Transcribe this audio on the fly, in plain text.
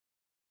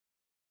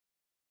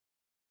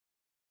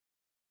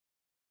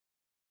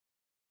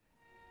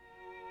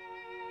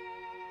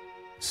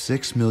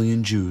6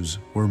 million Jews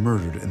were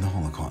murdered in the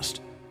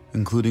Holocaust,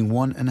 including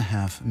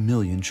 1.5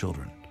 million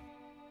children.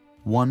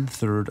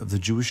 1/3 of the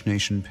Jewish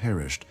nation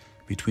perished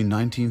between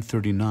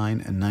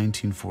 1939 and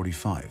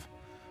 1945.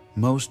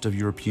 Most of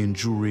European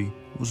Jewry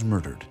was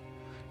murdered.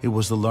 It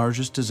was the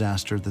largest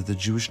disaster that the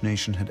Jewish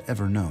nation had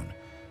ever known.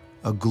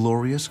 A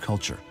glorious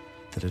culture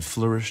that had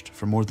flourished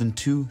for more than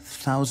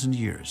 2,000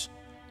 years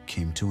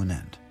came to an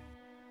end.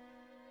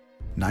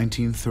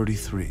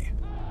 1933,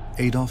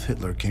 Adolf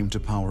Hitler came to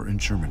power in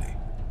Germany.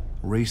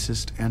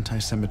 Racist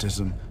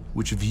anti-Semitism,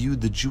 which viewed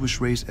the Jewish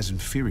race as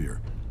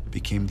inferior,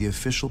 became the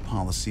official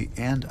policy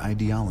and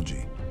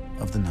ideology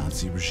of the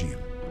Nazi regime.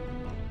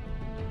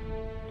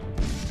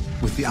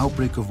 With the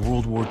outbreak of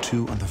World War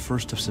II on the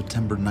 1st of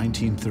September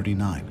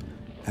 1939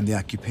 and the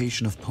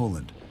occupation of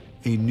Poland,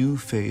 a new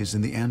phase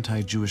in the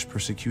anti-Jewish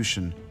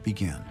persecution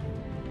began.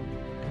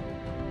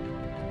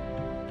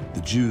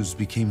 The Jews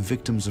became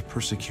victims of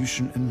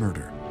persecution and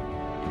murder.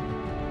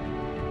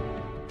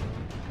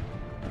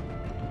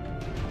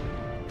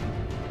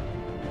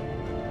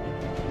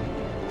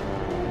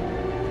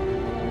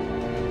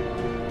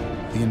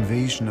 The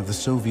invasion of the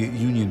Soviet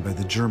Union by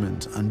the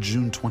Germans on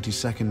June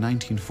 22,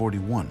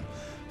 1941,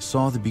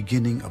 saw the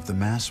beginning of the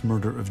mass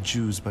murder of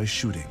Jews by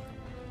shooting.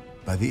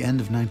 By the end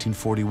of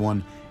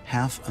 1941,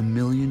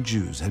 500,000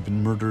 Jews had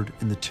been murdered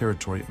in the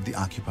territory of the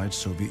occupied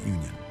Soviet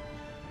Union.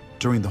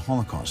 During the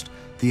Holocaust,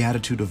 the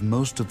attitude of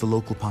most of the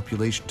local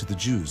population to the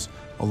Jews,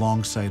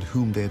 alongside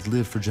whom they had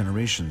lived for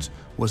generations,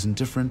 was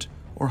indifferent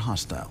or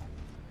hostile.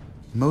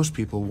 Most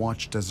people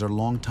watched as their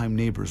longtime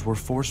neighbors were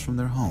forced from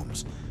their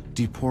homes,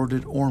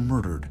 deported or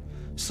murdered.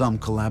 Some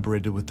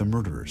collaborated with the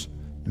murderers.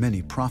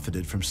 Many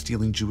profited from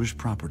stealing Jewish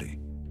property.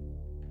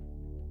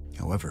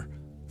 However,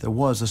 there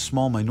was a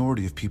small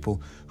minority of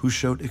people who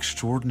showed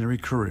extraordinary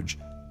courage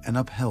and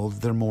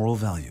upheld their moral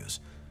values.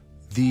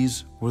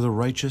 These were the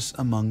righteous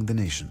among the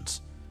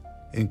nations.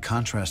 In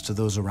contrast to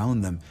those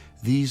around them,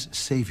 these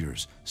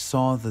saviors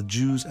saw the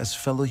Jews as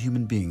fellow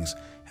human beings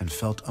and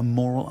felt a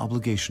moral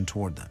obligation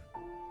toward them.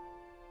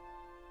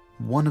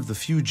 One of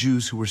the few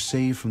Jews who were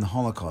saved from the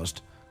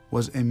Holocaust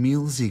was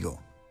Emil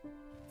Ziegel.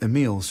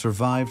 Emil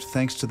survived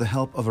thanks to the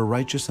help of a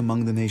righteous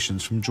among the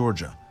nations from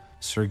Georgia,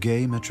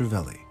 Sergei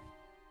Metrivelli.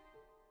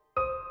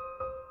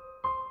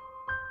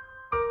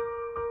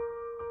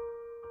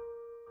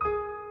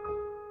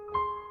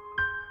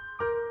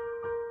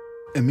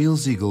 Emil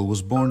Ziegel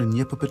was born in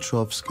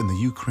Dnipropetrovsk in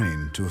the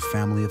Ukraine to a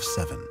family of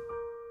 7.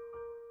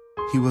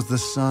 He was the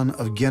son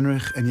of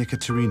Genrich and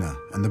Yekaterina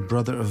and the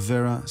brother of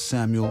Vera,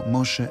 Samuel,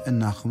 Moshe,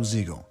 and Nachum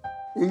Ziegel.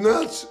 У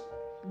нас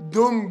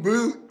дом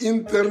был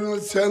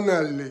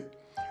интернациональный.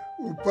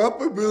 У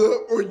папы было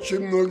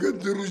очень много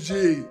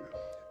друзей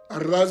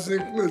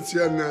разных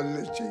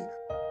национальностей.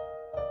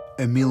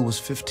 Emil was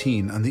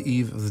 15 on the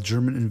eve of the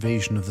German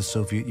invasion of the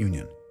Soviet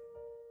Union.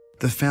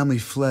 The family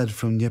fled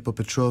from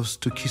Dnipropetrovsk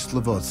to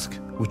Kislovodsk,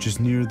 which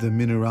is near the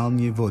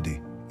Mineralnye Vody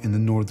in the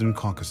northern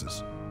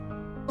Caucasus.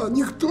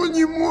 Никто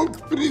не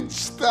мог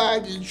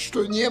представить,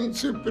 что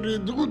немцы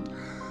придут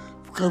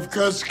в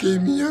Кавказские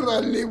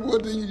минеральные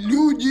воды.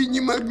 Люди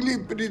не могли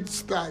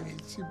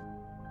представить.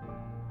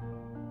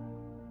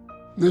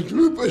 Значит,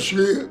 мы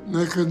пошли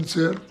на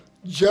концерт.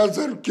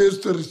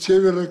 Джаз-оркестр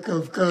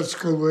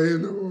Северо-Кавказского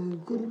военного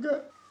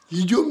округа.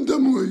 Идем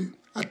домой,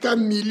 а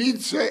там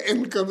милиция,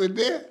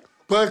 НКВД.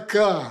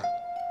 Пока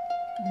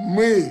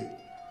мы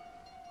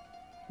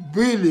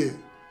были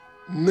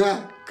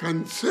на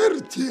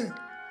концерте,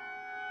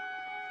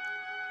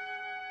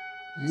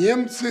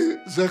 немцы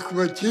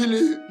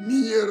захватили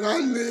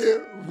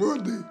минеральные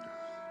воды.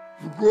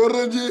 В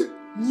городе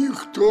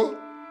никто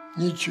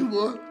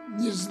ничего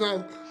не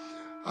знал.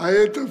 А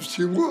это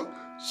всего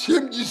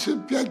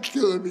 75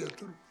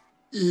 километров.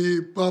 И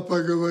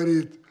папа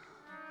говорит,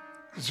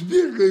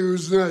 сбегай и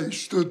узнай,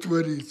 что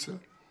творится.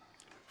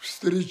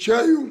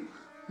 Встречаю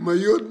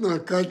мою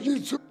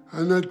однокатницу.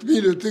 Она от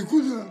Миля, ты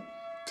куда?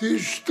 Ты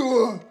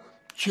что?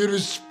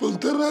 Через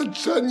 1,5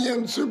 часа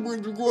немцы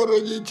будут в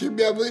городе,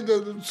 тебя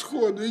выдадут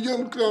сходу.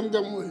 Идем к нам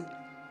домой.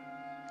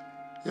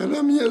 И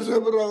она меня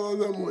забрала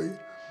домой.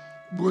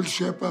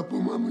 Больше я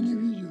папу, маму не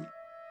видел.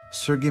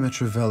 Sergei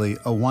Metrivelli,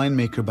 a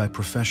winemaker by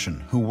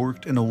profession who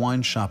worked in a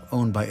wine shop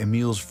owned by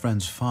Emil's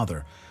friend's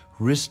father,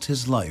 risked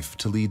his life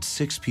to lead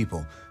 6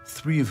 people,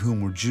 3 of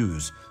whom were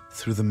Jews,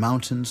 through the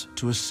mountains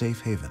to a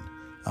safe haven.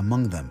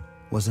 Among them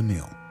was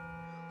Emil.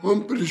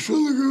 Он пришел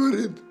и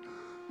говорит,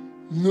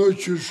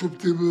 ночью, чтоб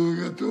ты был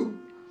готов,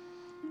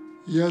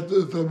 я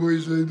за тобой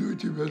зайду,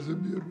 тебя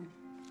заберу.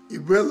 И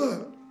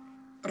Белла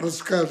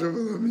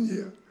рассказывала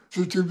мне,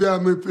 что тебя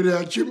мы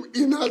прячем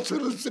и нас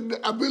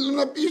расстреляют. А было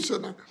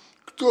написано,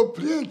 кто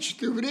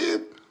прячет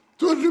евреев,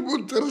 тоже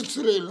будут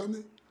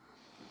расстреляны.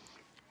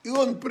 И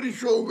он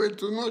пришел в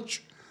эту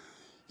ночь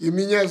и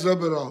меня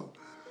забрал.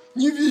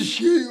 Ни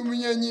вещей у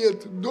меня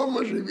нет,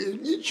 дома живешь,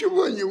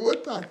 ничего не,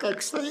 вот так,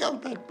 как стоял,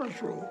 так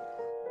пошел.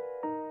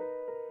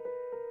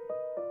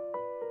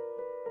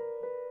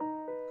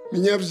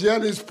 Меня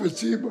взяли,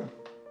 спасибо.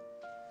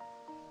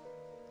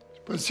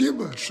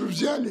 Спасибо, что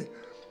взяли.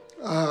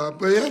 А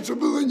бояться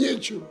было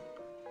нечего.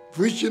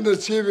 Вышли на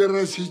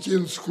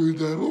северо-осетинскую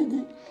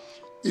дорогу,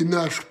 и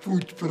наш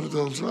путь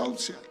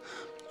продолжался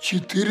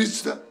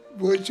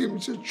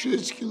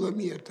 486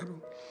 километров.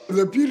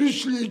 Когда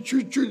перешли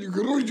чуть-чуть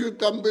Грузию,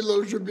 там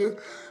было уже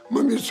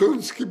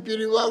Мамисонский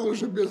перевал,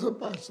 уже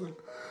безопасно.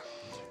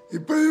 И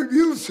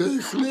появился и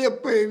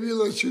хлеб,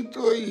 появилось и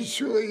то, и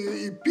все,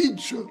 и пить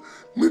все.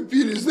 Мы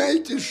пили,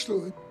 знаете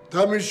что?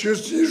 Там еще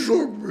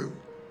снежок был.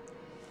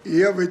 И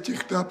я в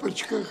этих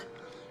тапочках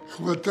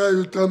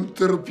хватаю там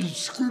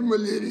тропическую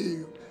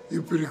малярию. И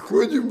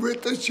приходим в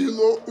это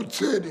село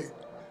Уцели.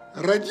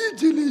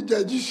 Родители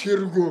дяди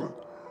Серго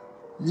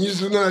не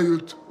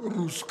знают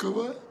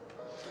русского,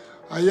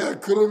 а я,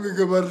 кроме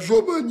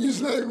Габаржоба, не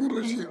знаю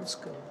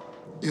грузинского.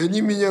 И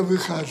они меня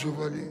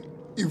выхаживали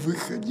и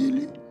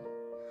выходили.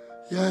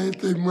 Я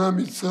этой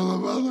маме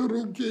целовал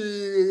руки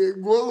и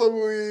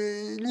голову,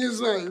 и не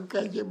знаю,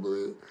 как я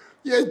был.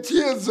 И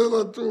отец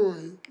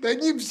золотой. Да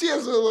не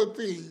все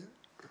золотые.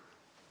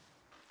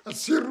 А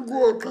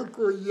Серго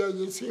какой,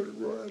 дядя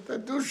Серго. Это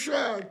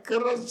душа,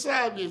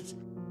 красавец.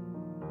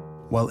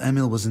 While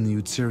Emil was in the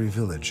Utsiri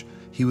village,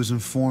 he was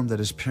informed that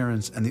his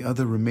parents and the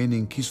other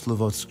remaining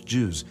Kislovodsk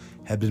Jews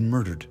had been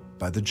murdered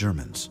by the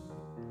Germans.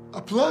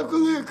 А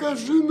плакала я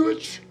каждую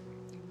ночь,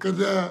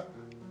 когда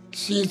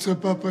снится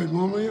папа и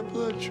мама, я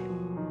плачу.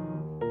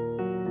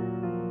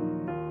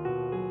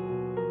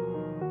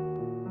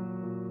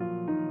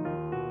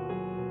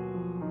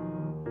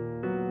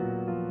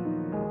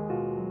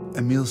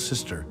 Emil's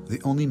sister,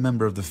 the only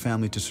member of the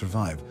family to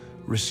survive,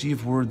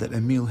 received word that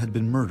Emil had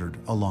been murdered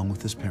along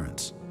with his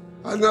parents.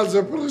 Она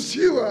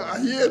запросила, а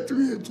ей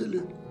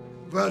ответили: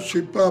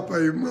 ваши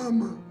папа и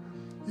мама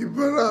и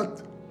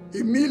брат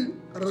Эмиль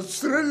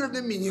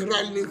расстреляны в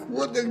минеральных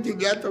водах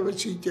 9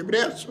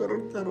 сентября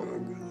 1942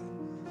 года.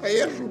 А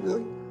я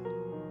живой.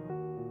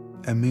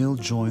 Emil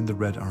joined the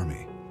Red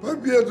Army.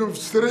 Победу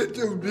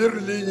встретил в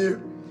Берлине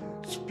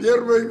с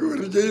 1-й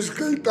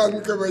гвардейской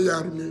танковой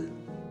армией.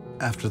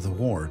 After the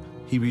war,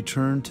 he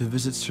returned to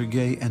visit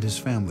Sergei and his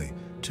family,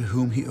 to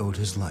whom he owed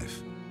his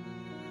life.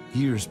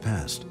 Years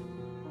passed.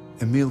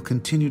 Emil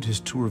continued his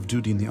tour of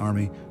duty in the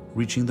army,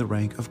 reaching the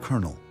rank of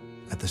colonel.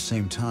 At the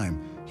same time,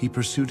 he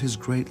pursued his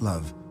great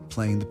love,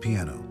 playing the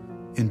piano.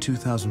 In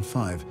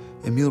 2005,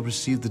 Emil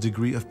received the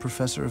degree of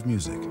professor of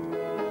music.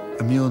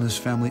 Emil and his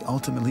family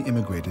ultimately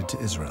immigrated to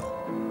Israel.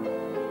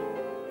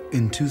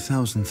 In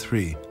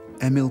 2003,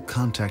 Emil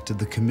contacted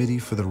the Committee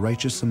for the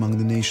Righteous Among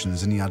the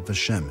Nations in Yad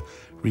Vashem,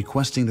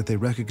 requesting that they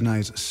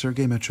recognize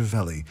Sergei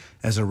Metrovelli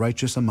as a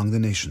righteous among the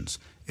nations.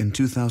 In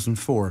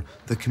 2004,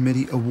 the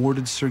committee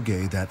awarded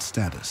Sergei that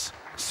status.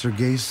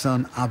 Sergei's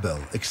son Abel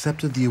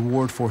accepted the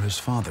award for his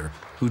father,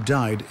 who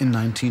died in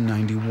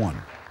 1991,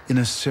 in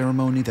a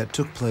ceremony that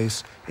took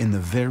place in the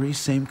very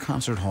same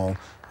concert hall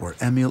where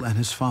Emil and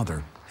his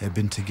father had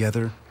been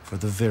together for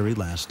the very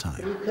last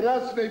time.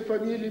 Прекрасной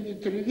фамилии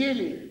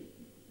Митревели.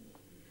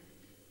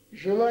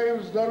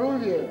 Желаю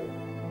здоровья.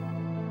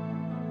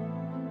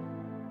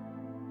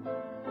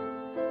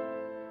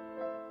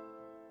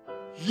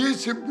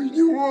 Если бы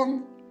не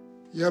он,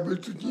 я бы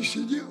тут не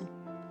сидел.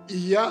 И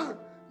я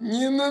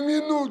ни на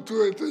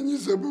минуту это не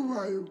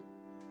забываю.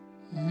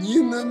 Ни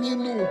на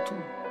минуту.